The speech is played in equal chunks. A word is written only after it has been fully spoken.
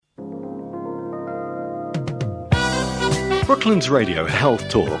Brooklands Radio Health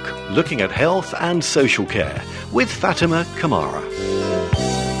Talk, looking at health and social care with Fatima Kamara.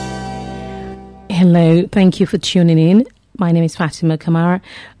 Hello, thank you for tuning in. My name is Fatima Kamara.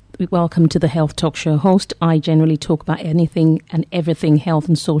 Welcome to the Health Talk Show host. I generally talk about anything and everything health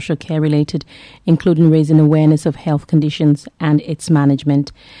and social care related, including raising awareness of health conditions and its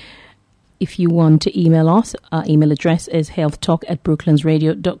management. If you want to email us, our email address is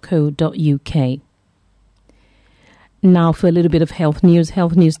healthtalk@brooklandsradio.co.uk. Now for a little bit of health news.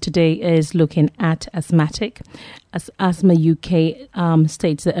 Health news today is looking at asthmatic. As Asthma UK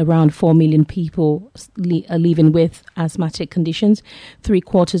states that around 4 million people are living with asthmatic conditions.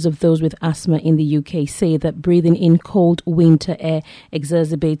 3/4 of those with asthma in the UK say that breathing in cold winter air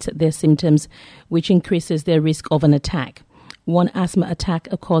exacerbates their symptoms, which increases their risk of an attack. One asthma attack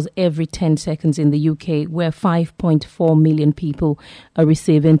occurs every 10 seconds in the UK, where 5.4 million people are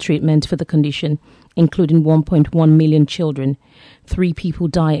receiving treatment for the condition, including 1.1 million children. 3 people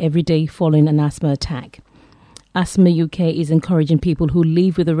die every day following an asthma attack. Asthma UK is encouraging people who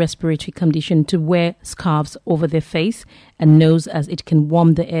live with a respiratory condition to wear scarves over their face and nose, as it can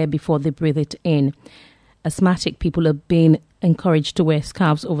warm the air before they breathe it in. Asthmatic people are being encouraged to wear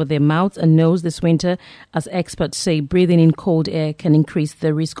scarves over their mouths and nose this winter, as experts say breathing in cold air can increase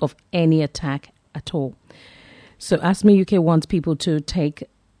the risk of any attack at all. So Asthma UK wants people to take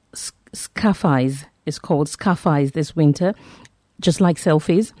Scaffies. It's called Scaffies this winter, just like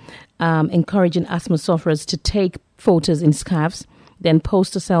selfies, encouraging asthma sufferers to take photos in scarves, then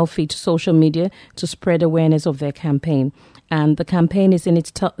post a selfie to social media to spread awareness of their campaign. And the campaign is in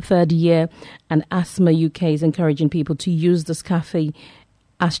its third year, and Asthma UK is encouraging people to use the Scaffi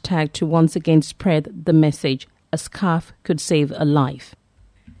hashtag to once again spread the message, a scarf could save a life.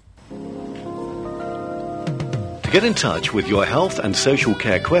 To get in touch with your health and social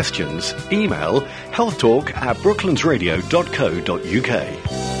care questions, email healthtalk@brooklandsradio.co.uk.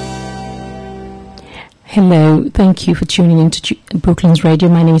 Hello, thank you for tuning in to Brooklands Radio.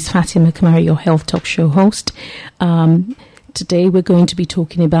 My name is Fatima Kamara, your Health Talk Show host. Today we're going to be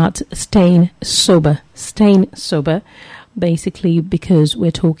talking about staying sober. Staying sober, basically because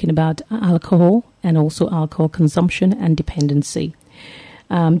we're talking about alcohol and also alcohol consumption and dependency.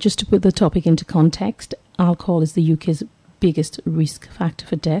 Just to put the topic into context, alcohol is the UK's biggest risk factor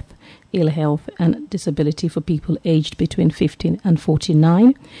for death, ill health and disability for people aged between 15 and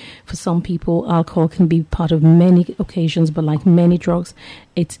 49. For some people, alcohol can be part of many occasions, but like many drugs,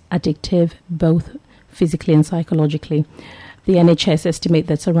 it's addictive, both physically and psychologically. The NHS estimate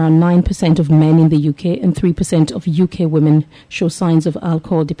that around 9% of men in the UK and 3% of UK women show signs of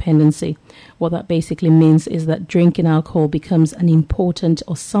alcohol dependency. What that basically means is that drinking alcohol becomes an important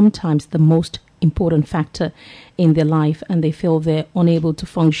or sometimes the most important factor in their life, and they feel they're unable to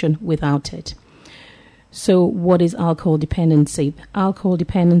function without it. So what is alcohol dependency? Alcohol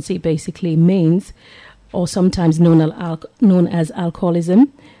dependency basically means, or sometimes known as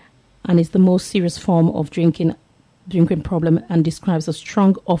alcoholism, and is the most serious form of drinking problem, and describes a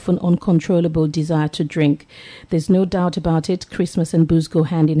strong, often uncontrollable desire to drink. There's no doubt about it, Christmas and booze go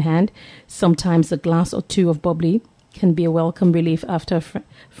hand in hand. Sometimes a glass or two of bubbly can be a welcome relief after a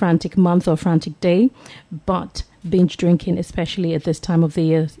frantic month or frantic day, but binge drinking, especially at this time of the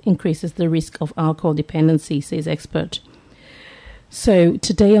year, increases the risk of alcohol dependency, says expert. So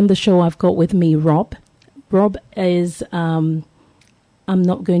today on the show I've got with me Rob. Rob is, I'm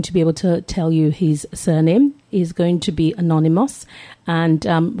not going to be able to tell you his surname. He's going to be anonymous, and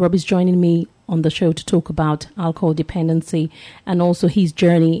Rob is joining me on the show to talk about alcohol dependency and also his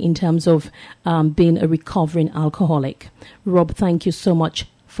journey in terms of being a recovering alcoholic. Rob, thank you so much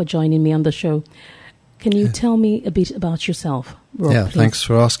for joining me on the show. Can you tell me a bit about yourself, Rob? Yeah, please? Thanks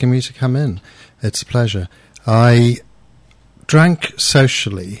for asking me to come in. It's a pleasure. I drank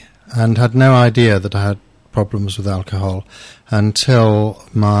socially and had no idea that I had problems with alcohol until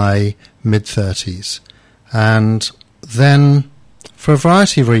my mid-30s. And then, for a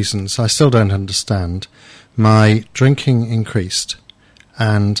variety of reasons I still don't understand, my drinking increased,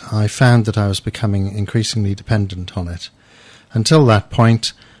 and I found that I was becoming increasingly dependent on it. Until that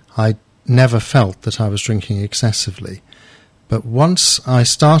point, I never felt that I was drinking excessively. But once I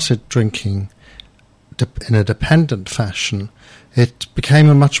started drinking in a dependent fashion, it became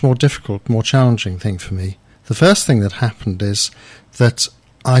a much more difficult, more challenging thing for me. The first thing that happened is that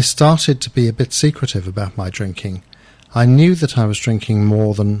I started to be a bit secretive about my drinking. I knew that I was drinking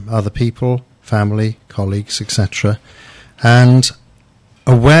more than other people, family, colleagues, etc. And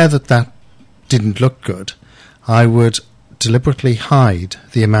aware that that didn't look good, I would deliberately hide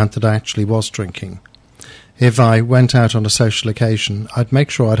the amount that I actually was drinking. if I went out on a social occasion, I'd make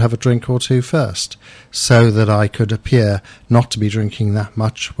sure I'd have a drink or two first, so that I could appear not to be drinking that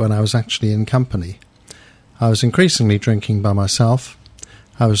much when I was actually in company. I was increasingly drinking by myself.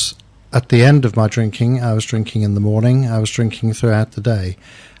 At the end of my drinking, I was drinking in the morning, I was drinking throughout the day,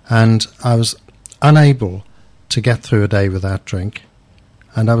 and I was unable to get through a day without drink,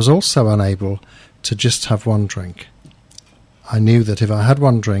 and I was also unable to just have one drink. I knew that if I had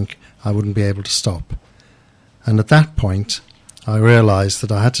one drink, I wouldn't be able to stop. And at that point, I realised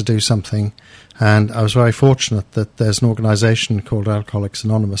that I had to do something, and I was very fortunate that there's an organisation called Alcoholics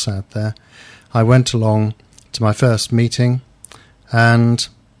Anonymous out there. I went along to my first meeting and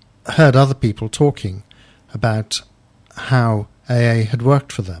heard other people talking about how AA had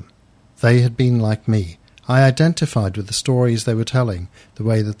worked for them. They had been like me. I identified with the stories they were telling, the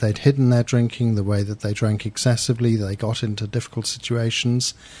way that they'd hidden their drinking, the way that they drank excessively, they got into difficult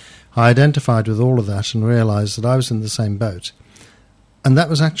situations. I identified with all of that and realised that I was in the same boat. And that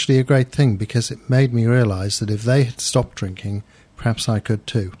was actually a great thing, because it made me realise that if they had stopped drinking, perhaps I could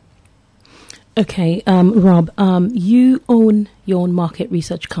too. Okay, Rob, you own your own market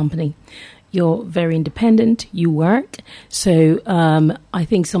research company. You're very independent, you work. So I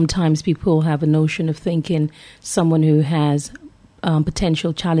think sometimes people have a notion of thinking someone who has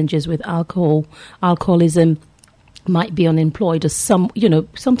potential challenges with alcoholism might be unemployed, or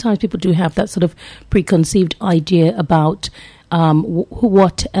sometimes people do have that sort of preconceived idea about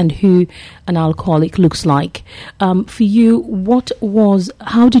what and who an alcoholic looks like. For you,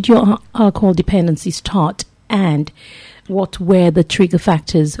 how did your alcohol dependency start, and what were the trigger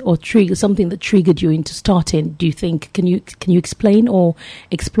factors or something that triggered you into starting? Do you think, can you explain or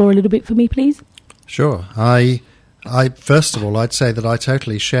explore a little bit for me, please? Sure. I first of all, I'd say that I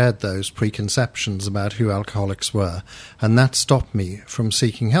totally shared those preconceptions about who alcoholics were, and that stopped me from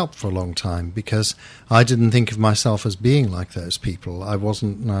seeking help for a long time, because I didn't think of myself as being like those people.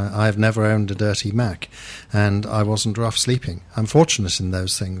 I've never owned a dirty Mac, and I wasn't rough sleeping. I'm fortunate in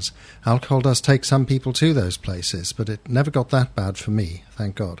those things. Alcohol does take some people to those places, but it never got that bad for me,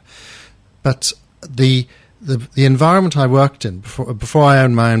 thank God. But the environment I worked in, before I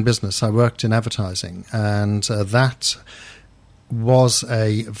owned my own business, I worked in advertising, and that was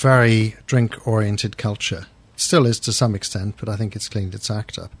a very drink-oriented culture. It still is to some extent, but I think it's cleaned its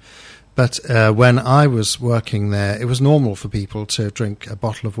act up. But when I was working there, it was normal for people to drink a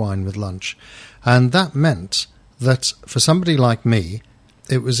bottle of wine with lunch. And that meant that for somebody like me,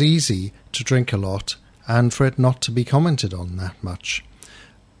 it was easy to drink a lot and for it not to be commented on that much.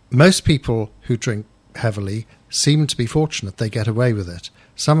 Most people who drink heavily seem to be fortunate they get away with it.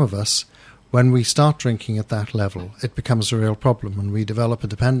 Some of us, when we start drinking at that level, it becomes a real problem and we develop a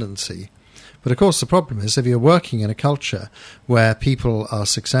dependency. But of course the problem is, if you're working in a culture where people are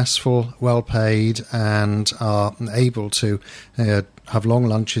successful, well paid, and are able to have long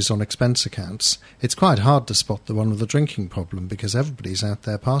lunches on expense accounts, it's quite hard to spot the one with a drinking problem, because everybody's out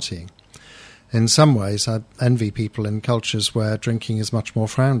there partying. In some ways, I envy people in cultures where drinking is much more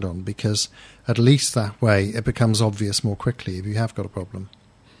frowned on, because at least that way it becomes obvious more quickly if you have got a problem.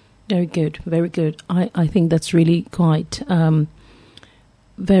 Very good, very good. I think that's really quite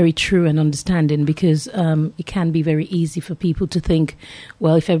very true and understanding, because it can be very easy for people to think,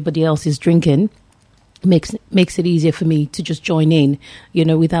 well, if everybody else is drinking, makes it easier for me to just join in,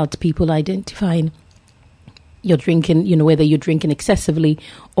 without people identifying you're drinking, whether you're drinking excessively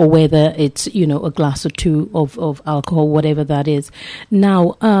or whether it's, a glass or two of alcohol, whatever that is.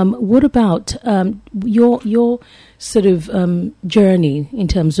 Now, what about your sort of journey in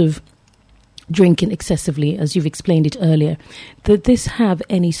terms of drinking excessively, as you've explained it earlier? Did this have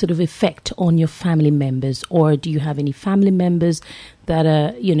any sort of effect on your family members, or do you have any family members that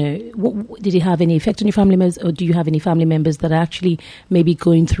are, did it have any effect on your family members, or do you have any family members that are actually maybe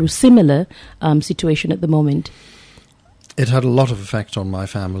going through similar situation at the moment? It had a lot of effect on my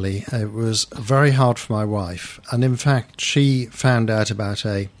family. It was very hard for my wife, and in fact she found out about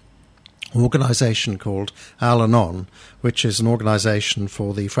a organisation called Al-Anon, which is an organisation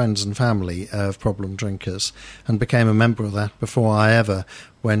for the friends and family of problem drinkers, and became a member of that before I ever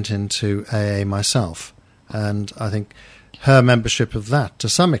went into AA myself. And I think her membership of that, to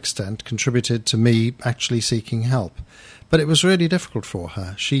some extent, contributed to me actually seeking help. But it was really difficult for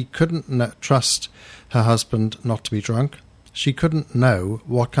her. She couldn't trust her husband not to be drunk. She couldn't know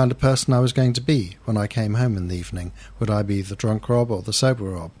what kind of person I was going to be when I came home in the evening. Would I be the drunk Rob or the sober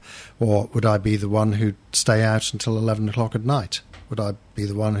Rob? Or would I be the one who'd stay out until 11 o'clock at night? Would I be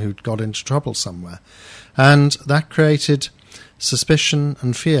the one who'd got into trouble somewhere? And that created suspicion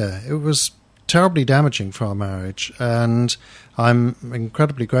and fear. It was terribly damaging for our marriage, and I'm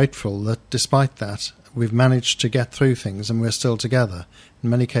incredibly grateful that despite that, we've managed to get through things and we're still together. In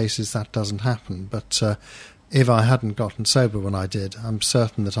many cases that doesn't happen, but if I hadn't gotten sober when I did, I'm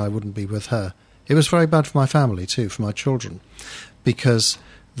certain that I wouldn't be with her. It was very bad for my family too, for my children, because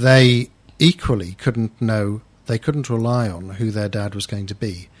they equally couldn't rely on who their dad was going to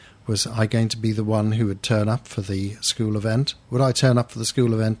be. Was I going to be the one who would turn up for the school event? Would I turn up for the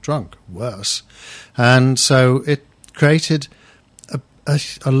school event drunk? Worse. And so it created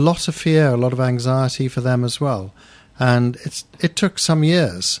a lot of fear, a lot of anxiety for them as well. And it took some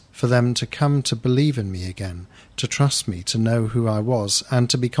years for them to come to believe in me again, to trust me, to know who I was, and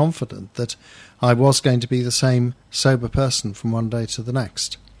to be confident that I was going to be the same sober person from one day to the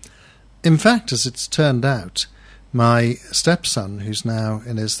next. In fact, as it's turned out, my stepson, who's now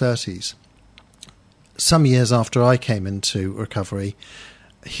in his 30s, some years after I came into recovery,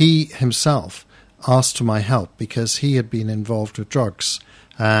 he himself asked for my help because he had been involved with drugs,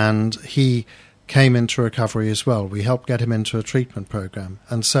 and he came into recovery as well. We helped get him into a treatment program.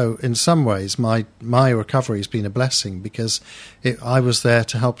 And so in some ways my recovery has been a blessing because I was there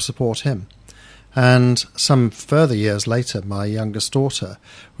to help support him. And some further years later, my youngest daughter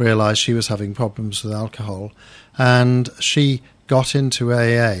realised she was having problems with alcohol, and she got into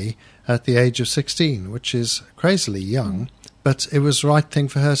AA at the age of 16, which is crazily young, but it was the right thing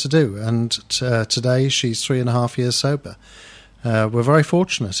for her to do. And today she's 3.5 years sober. We're very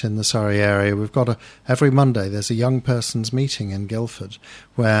fortunate in the Surrey area. We've got every Monday there's a young person's meeting in Guildford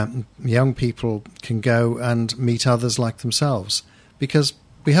where young people can go and meet others like themselves, because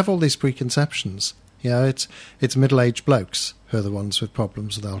we have all these preconceptions. It's middle-aged blokes who are the ones with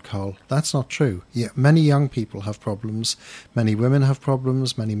problems with alcohol. That's not true. Yeah, many young people have problems. Many women have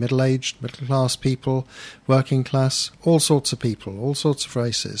problems. Many middle-aged, middle-class people, working class, all sorts of people, all sorts of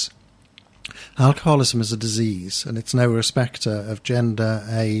races. Alcoholism is a disease, and it's no respecter of gender,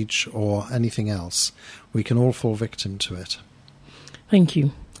 age, or anything else. We can all fall victim to it. Thank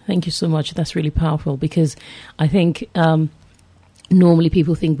you. Thank you so much. That's really powerful, because I think normally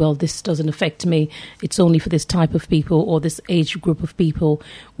people think, well, this doesn't affect me. It's only for this type of people or this age group of people.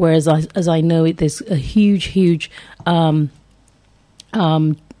 Whereas, as I know it, there's a huge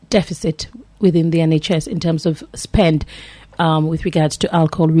deficit within the NHS in terms of spend with regards to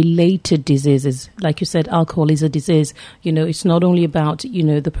alcohol-related diseases. Like you said, alcohol is a disease. It's not only about,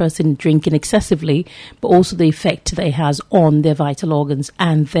 the person drinking excessively, but also the effect that it has on their vital organs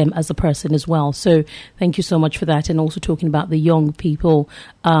and them as a person as well. So thank you so much for that. And also talking about the young people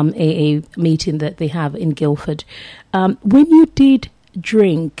AA meeting that they have in Guildford. When you did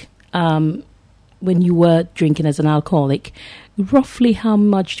drink, when you were drinking as an alcoholic, roughly how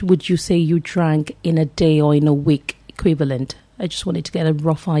much would you say you drank in a day or in a week? Equivalent. I just wanted to get a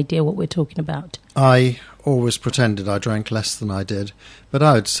rough idea what we're talking about. I always pretended I drank less than I did, but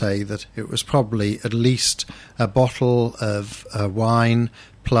I would say that it was probably at least a bottle of wine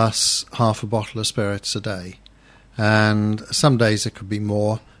plus half a bottle of spirits a day. And some days it could be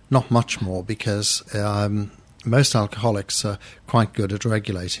more, not much more, because most alcoholics are quite good at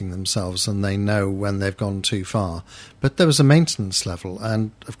regulating themselves and they know when they've gone too far. But there was a maintenance level, and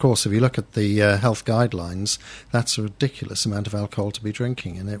of course if you look at the health guidelines, that's a ridiculous amount of alcohol to be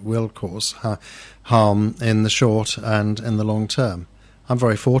drinking, and it will cause harm in the short and in the long term. I'm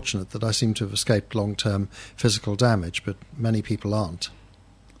very fortunate that I seem to have escaped long-term physical damage, but many people aren't.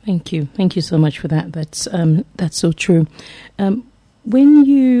 Thank you so much for that. That's so true. When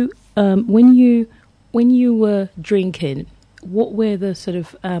you were drinking, what were the sort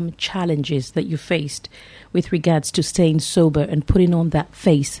of challenges that you faced with regards to staying sober and putting on that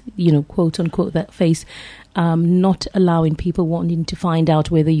face, quote unquote, that face, not allowing people wanting to find out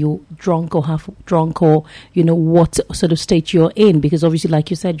whether you're drunk or half drunk or, what sort of state you're in? Because obviously, like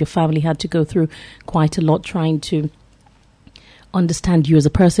you said, your family had to go through quite a lot trying to understand you as a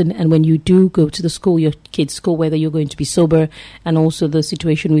person, and when you do go to the school, your kids' school, whether you're going to be sober, and also the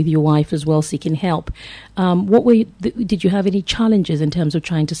situation with your wife as well, seeking help. Did you have any challenges in terms of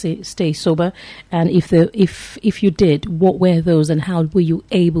trying to stay sober? And if you did, what were those, and how were you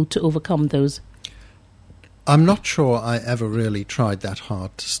able to overcome those? I'm not sure I ever really tried that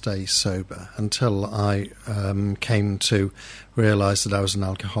hard to stay sober until I came to realise that I was an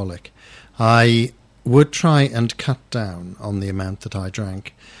alcoholic. I would try and cut down on the amount that I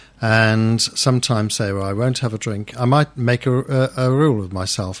drank, and sometimes say, well, I won't have a drink. I might make a rule with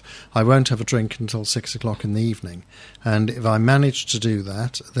myself. I won't have a drink until 6 o'clock in the evening. And if I managed to do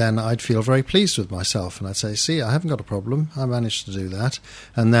that, then I'd feel very pleased with myself. And I'd say, see, I haven't got a problem. I managed to do that.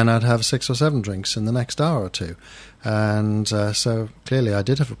 And then I'd have 6 or 7 drinks in the next hour or two. And so clearly I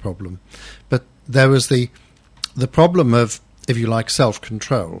did have a problem. But there was the problem of, if you like,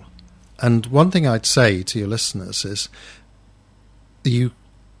 self-control. And one thing I'd say to your listeners is,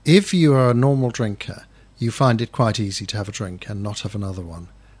 if you are a normal drinker, you find it quite easy to have a drink and not have another one.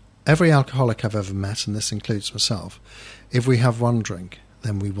 Every alcoholic I've ever met, and this includes myself, if we have one drink,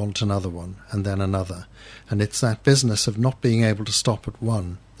 then we want another one, and then another. And it's that business of not being able to stop at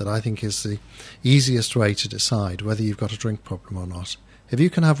one that I think is the easiest way to decide whether you've got a drink problem or not. If you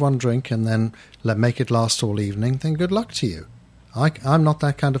can have one drink and then make it last all evening, then good luck to you. I'm not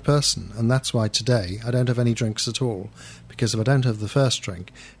that kind of person, and that's why today I don't have any drinks at all, because if I don't have the first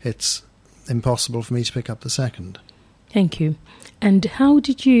drink, it's impossible for me to pick up the second. Thank you. And how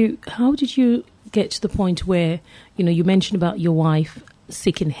did you get to the point where, you mentioned about your wife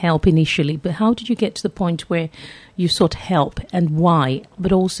seeking help initially, but how did you get to the point where you sought help, and why?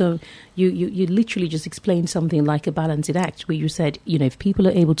 But also, you literally just explained something like a balancing act, where you said, if people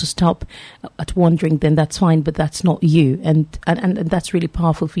are able to stop at one drink, then that's fine, but that's not you. And that's really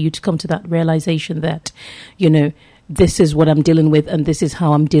powerful for you to come to that realization that, this is what I'm dealing with and this is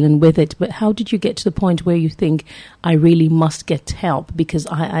how I'm dealing with it. But how did you get to the point where you think, I really must get help because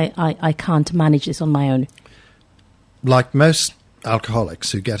I can't manage this on my own? Like most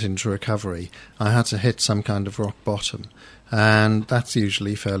alcoholics who get into recovery, I had to hit some kind of rock bottom, and that's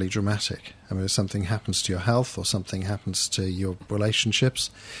usually fairly dramatic. I mean, if something happens to your health or something happens to your relationships.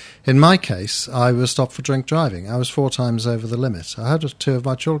 In my case, I was stopped for drink driving. I was 4 times over the limit. I had 2 of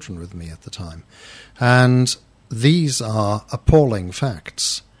my children with me at the time, and these are appalling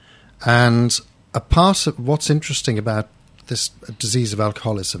facts. And a part of what's interesting about this disease of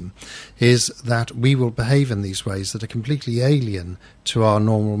alcoholism is that we will behave in these ways that are completely alien to our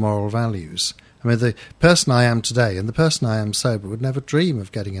normal moral values. I mean, the person I am today and the person I am sober would never dream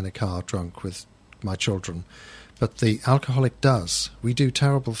of getting in a car drunk with my children. But the alcoholic does. We do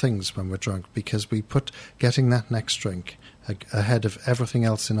terrible things when we're drunk because we put getting that next drink ahead of everything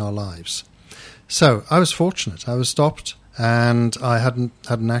else in our lives. So I was fortunate. I was stopped, and I hadn't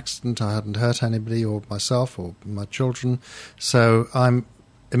had an accident. I hadn't hurt anybody or myself or my children. So I'm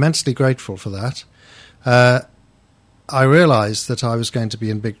immensely grateful for that. I realised that I was going to be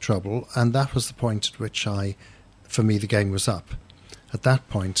in big trouble, and that was the point at which for me, the game was up. At that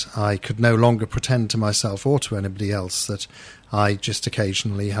point, I could no longer pretend to myself or to anybody else that I just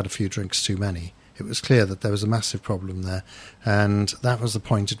occasionally had a few drinks too many. It was clear that there was a massive problem there, and that was the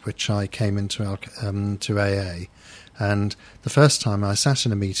point at which I came into to AA. And the first time I sat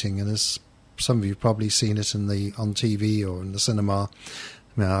in a meeting, and as some of you have probably seen it on TV or in the cinema,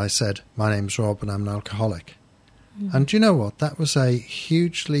 I said, "My name's Rob and I'm an alcoholic." Mm. And do you know what? That was a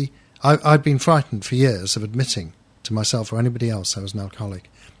hugely... I'd been frightened for years of admitting to myself or anybody else I was an alcoholic.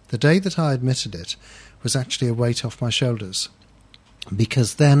 The day that I admitted it was actually a weight off my shoulders,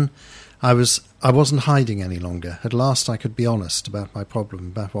 because then I wasn't hiding any longer. At last I could be honest about my problem,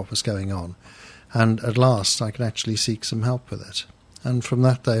 about what was going on. And at last I could actually seek some help with it. And from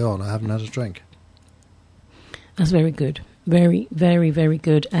that day on, I haven't had a drink. That's very good. Very, very, very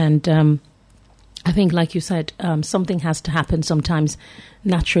good. And I think, like you said, something has to happen sometimes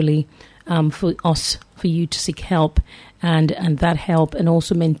naturally for you to seek help, and that help, and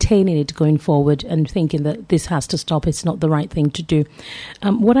also maintaining it going forward and thinking that this has to stop. It's not the right thing to do.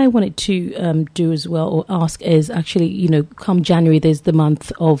 What I wanted to do as well, or ask, is actually, come January, there's the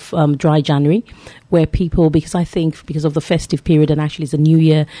month of Dry January, where people, because I think because of the festive period and actually it's a new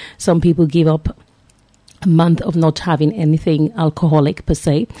year, some people give up a month of not having anything alcoholic per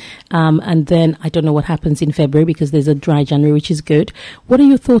se. And then I don't know what happens in February because there's a Dry January, which is good. What are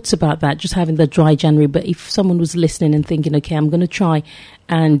your thoughts about that? Just having the Dry January. But if someone was listening and thinking, okay, I'm going to try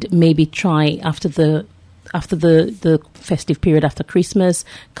and maybe try after the festive period, after Christmas,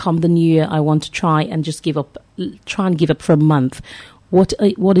 come the new year, I want to try and just give up for a month.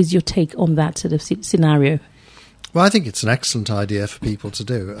 What is your take on that sort of scenario? Well, I think it's an excellent idea for people to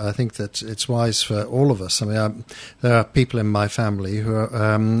do. I think that it's wise for all of us. I mean, there are people in my family who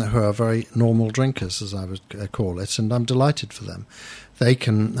are very normal drinkers, as I would call it, and I'm delighted for them. They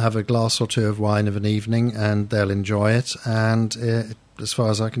can have a glass or 2 of wine of an evening, and they'll enjoy it. And as far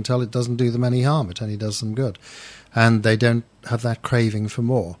as I can tell, it doesn't do them any harm. It only does them good, and they don't have that craving for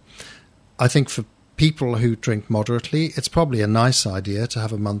more. I think for people who drink moderately, it's probably a nice idea to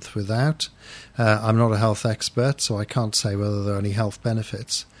have a month without. I'm not a health expert, so I can't say whether there are any health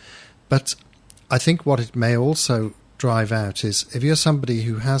benefits. But I think what it may also drive out is, if you're somebody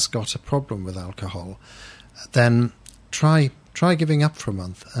who has got a problem with alcohol, then try giving up for a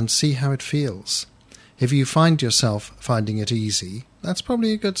month and see how it feels. If you find yourself finding it easy, that's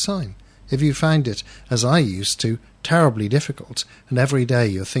probably a good sign. If you find it, as I used to, terribly difficult, and every day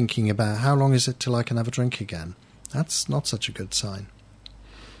you're thinking about how long is it till I can have a drink again, that's not such a good sign.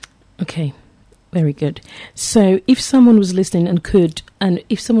 Okay. Very good. So if someone was listening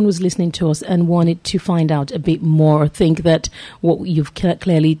if someone was listening to us and wanted to find out a bit more, or think that what you've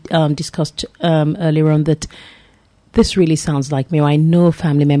clearly discussed earlier on, that this really sounds like me, or I know a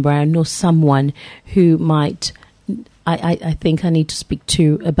family member, I know someone who might, I think I need to speak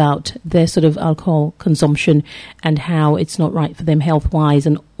to about their sort of alcohol consumption and how it's not right for them health-wise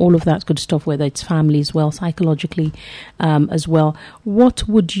and all of that good stuff, whether it's family as well, psychologically as well. What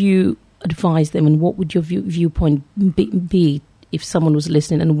would you advise them, and what would your viewpoint be if someone was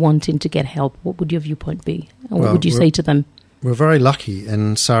listening and wanting to get help? What would your viewpoint be, and what would you say to them? We're very lucky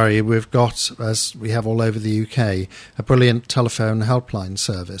in Surrey. We've got, as we have all over the UK, a brilliant telephone helpline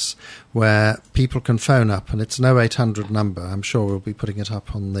service where people can phone up, and it's an 0800 number. I'm sure we'll be putting it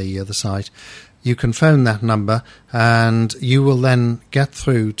up on the site. You can phone that number and you will then get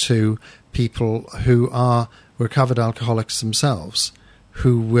through to people who are recovered alcoholics themselves,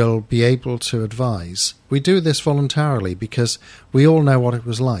 who will be able to advise. We do this voluntarily because we all know what it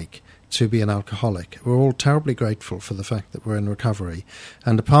was like to be an alcoholic. We're all terribly grateful for the fact that we're in recovery,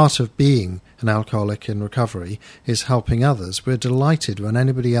 and a part of being an alcoholic in recovery is helping others. We're delighted when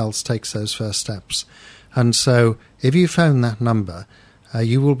anybody else takes those first steps. And so if you phone that number,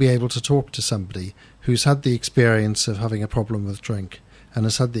 you will be able to talk to somebody who's had the experience of having a problem with drink and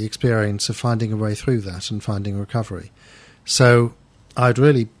has had the experience of finding a way through that and finding recovery. So I'd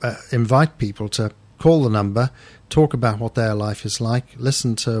really invite people to call the number, talk about what their life is like,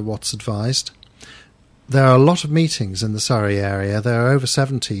 listen to what's advised. There are a lot of meetings in the Surrey area. There are over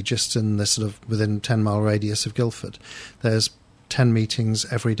 70 just in this sort of within 10-mile radius of Guildford. There's 10 meetings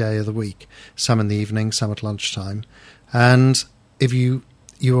every day of the week, some in the evening, some at lunchtime. And if you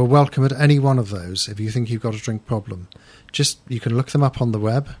are welcome at any one of those if you think you've got a drink problem. You can look them up on the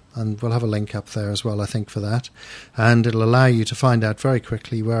web, and we'll have a link up there as well, I think, for that. And it'll allow you to find out very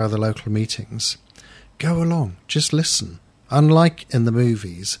quickly where are the local meetings. Go along, just listen. Unlike in the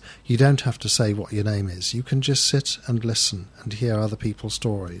movies, you don't have to say what your name is. You can just sit and listen and hear other people's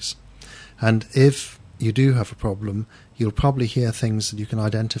stories. And if you do have a problem, you'll probably hear things that you can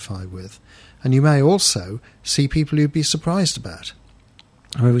identify with. And you may also see people you'd be surprised about.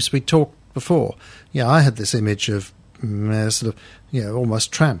 I mean, we talked before. Yeah, I had this image of sort of,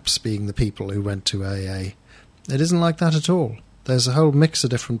 almost tramps being the people who went to AA. It isn't like that at all. There's a whole mix of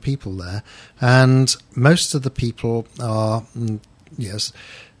different people there, and most of the people are,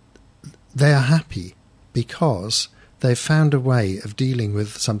 they are happy because they've found a way of dealing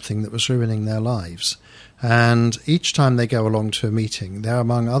with something that was ruining their lives. And each time they go along to a meeting, they're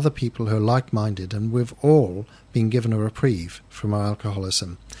among other people who are like-minded, and we've all been given a reprieve from our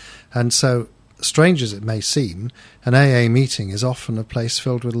alcoholism. And so, strange as it may seem, an AA meeting is often a place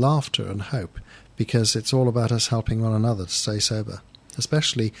filled with laughter and hope, because it's all about us helping one another to stay sober.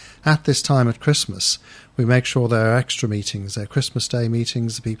 Especially at this time at Christmas, we make sure there are extra meetings, there are Christmas Day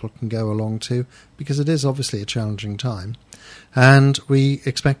meetings that people can go along to, because it is obviously a challenging time. And we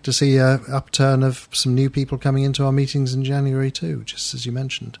expect to see an upturn of some new people coming into our meetings in January too, just as you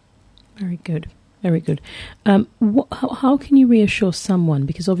mentioned. Very good. Very good. How can you reassure someone?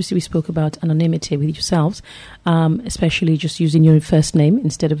 Because obviously we spoke about anonymity with yourselves, especially just using your first name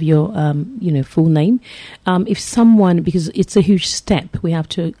instead of your, full name. If someone, because it's a huge step, we have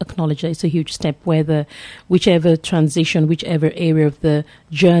to acknowledge that it's a huge step, whichever transition, whichever area of the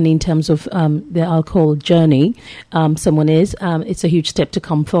journey in terms of the alcohol journey someone is, it's a huge step to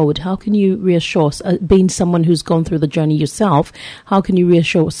come forward. How can you reassure, being someone who's gone through the journey yourself, how can you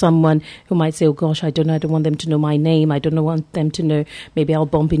reassure someone who might say, oh gosh, I don't want them to know my name, I don't want them to know, maybe I'll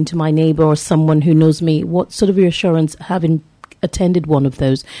bump into my neighbour or someone who knows me. What sort of reassurance, having attended one of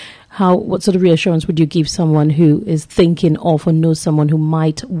those, what sort of reassurance would you give someone who is thinking of or knows someone who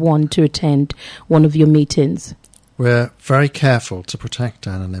might want to attend one of your meetings? We're very careful to protect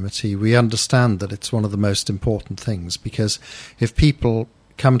anonymity. We understand that it's one of the most important things, because if people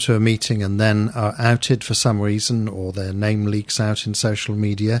come to a meeting and then are outed for some reason, or their name leaks out in social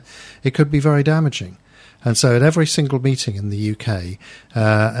media, it could be very damaging. And so at every single meeting in the UK,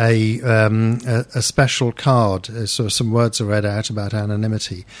 a special card, sort of some words are read out about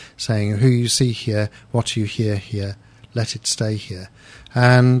anonymity, saying who you see here, what you hear here, let it stay here.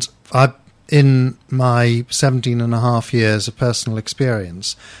 And in my 17 and a half years of personal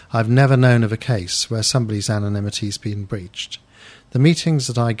experience, I've never known of a case where somebody's anonymity's been breached. The meetings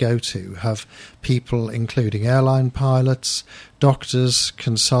that I go to have people including airline pilots, doctors,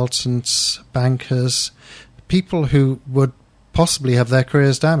 consultants, bankers, people who would possibly have their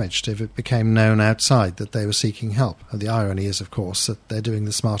careers damaged if it became known outside that they were seeking help. And the irony is, of course, that they're doing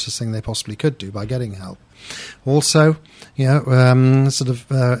the smartest thing they possibly could do by getting help. Also,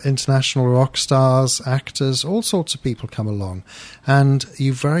 international rock stars, actors, all sorts of people come along, and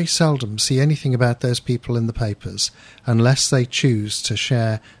you very seldom see anything about those people in the papers unless they choose to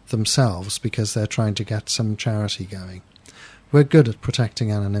share themselves because they're trying to get some charity going. We're good at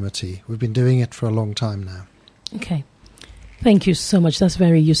protecting anonymity. We've been doing it for a long time now. Okay. Thank you so much. That's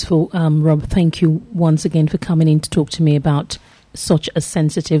very useful, Rob. Thank you once again for coming in to talk to me about such a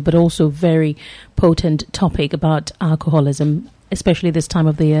sensitive but also very potent topic about alcoholism, especially this time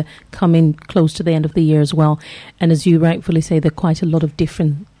of the year, coming close to the end of the year as well. And as you rightfully say, there are quite a lot of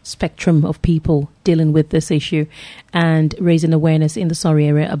different spectrum of people dealing with this issue and raising awareness in the Surrey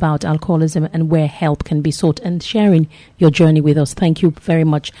area about alcoholism and where help can be sought, and sharing your journey with us. Thank you very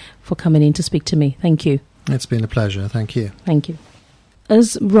much for coming in to speak to me. Thank you. It's been a pleasure. Thank you. Thank you.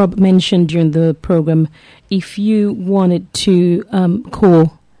 As Rob mentioned during the program, if you wanted to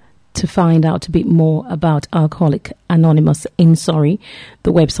call to find out a bit more about Alcoholics Anonymous in Surrey,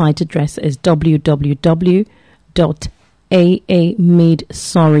 the website address is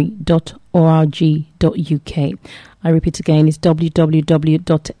www.aamidsurrey.org.uk. I repeat again, it's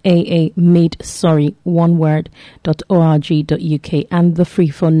www.aamidsurrey.org.uk, and the free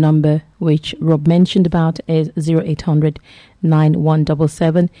phone number which Rob mentioned about is 0800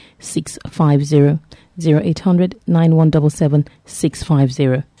 9177 650. 0800 9177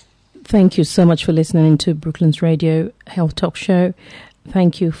 650. Thank you so much for listening to Brooklands Radio Health Talk Show.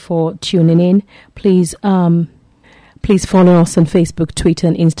 Thank you for tuning in. Please follow us on Facebook, Twitter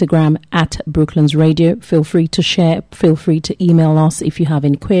and Instagram at Brooklands Radio. Feel free to share. Feel free to email us if you have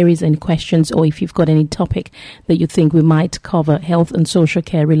any queries, any questions, or if you've got any topic that you think we might cover, health and social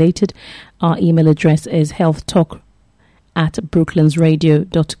care related. Our email address is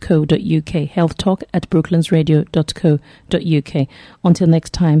healthtalk@brooklandsradio.co.uk. healthtalk@brooklandsradio.co.uk. Until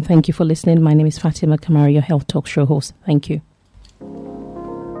next time, thank you for listening. My name is Fatima Kamara, your Health Talk show host. Thank you.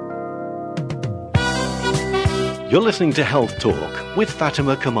 You're listening to Health Talk with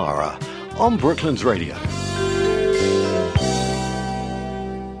Fatima Kamara on Brooklands Radio.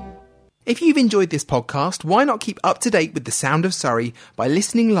 If you've enjoyed this podcast, why not keep up to date with the sound of Surrey by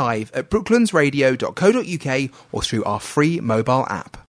listening live at brooklandsradio.co.uk or through our free mobile app.